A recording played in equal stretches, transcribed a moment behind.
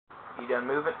You done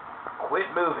moving? Quit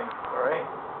moving, alright?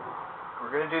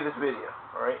 We're gonna do this video,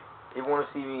 alright? They want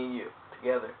to see me and you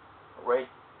together, alright?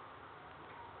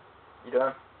 You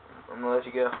done? I'm gonna let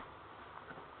you go.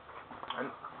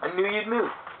 I knew you'd move.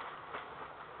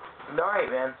 Alright,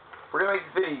 man. We're gonna make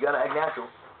this video. You gotta act natural.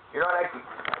 You're not acting.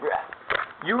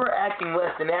 You are acting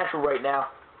less than natural right now.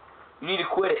 You need to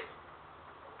quit it.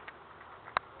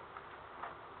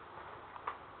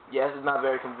 Yeah, this is not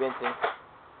very convincing.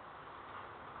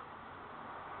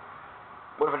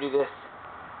 What if I do this?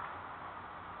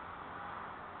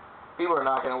 People are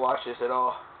not gonna watch this at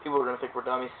all. People are gonna think we're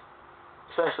dummies.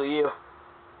 Especially you.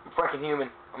 I'm freaking human.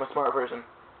 I'm a smart person.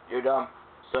 You're dumb.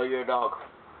 So you're a dog.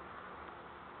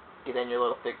 Get in your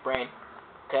little thick brain.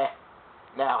 Okay?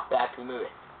 Now, back to the movie.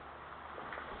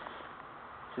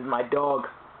 This is my dog.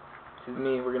 This is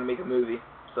me. We're gonna make a movie.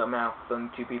 Somehow.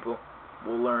 Some two people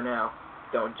will learn how.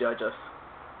 Don't judge us.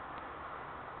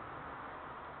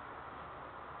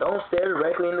 Don't stare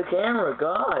directly in the camera.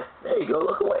 God. There you go.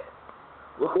 Look away.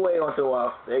 Look away once in a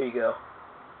while. There you go.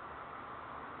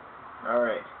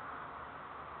 Alright.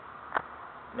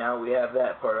 Now we have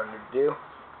that part under do.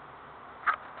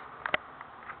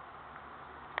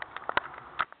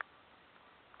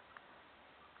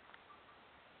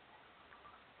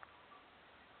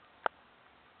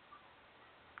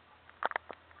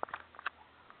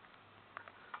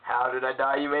 How did I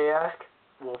die, you may ask?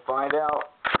 We'll find out.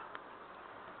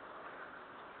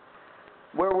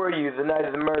 Where were you the night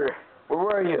of the murder? Where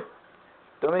were you?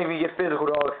 Don't make me get physical,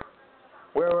 dog.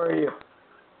 Where were you?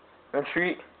 On a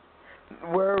treat?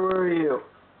 Where were you?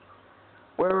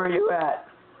 Where were you at?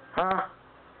 Huh?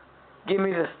 Give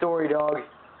me the story, dog.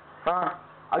 Huh?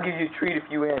 I'll give you a treat if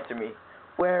you answer me.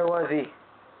 Where was he?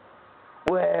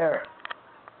 Where?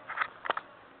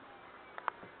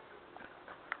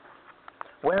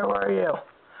 Where were you?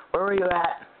 Where were you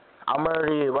at? I'll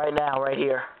murder you right now, right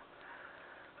here.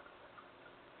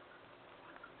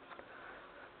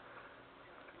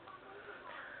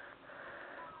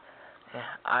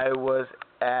 I was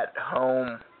at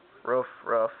home. Ruff,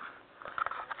 ruff.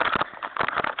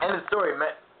 End of the story, man.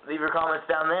 Leave your comments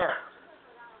down there.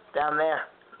 Down there.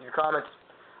 Leave your comments.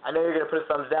 I know you're going to put a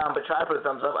thumbs down, but try to put a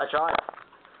thumbs up. I tried.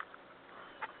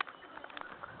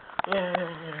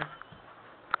 Yeah.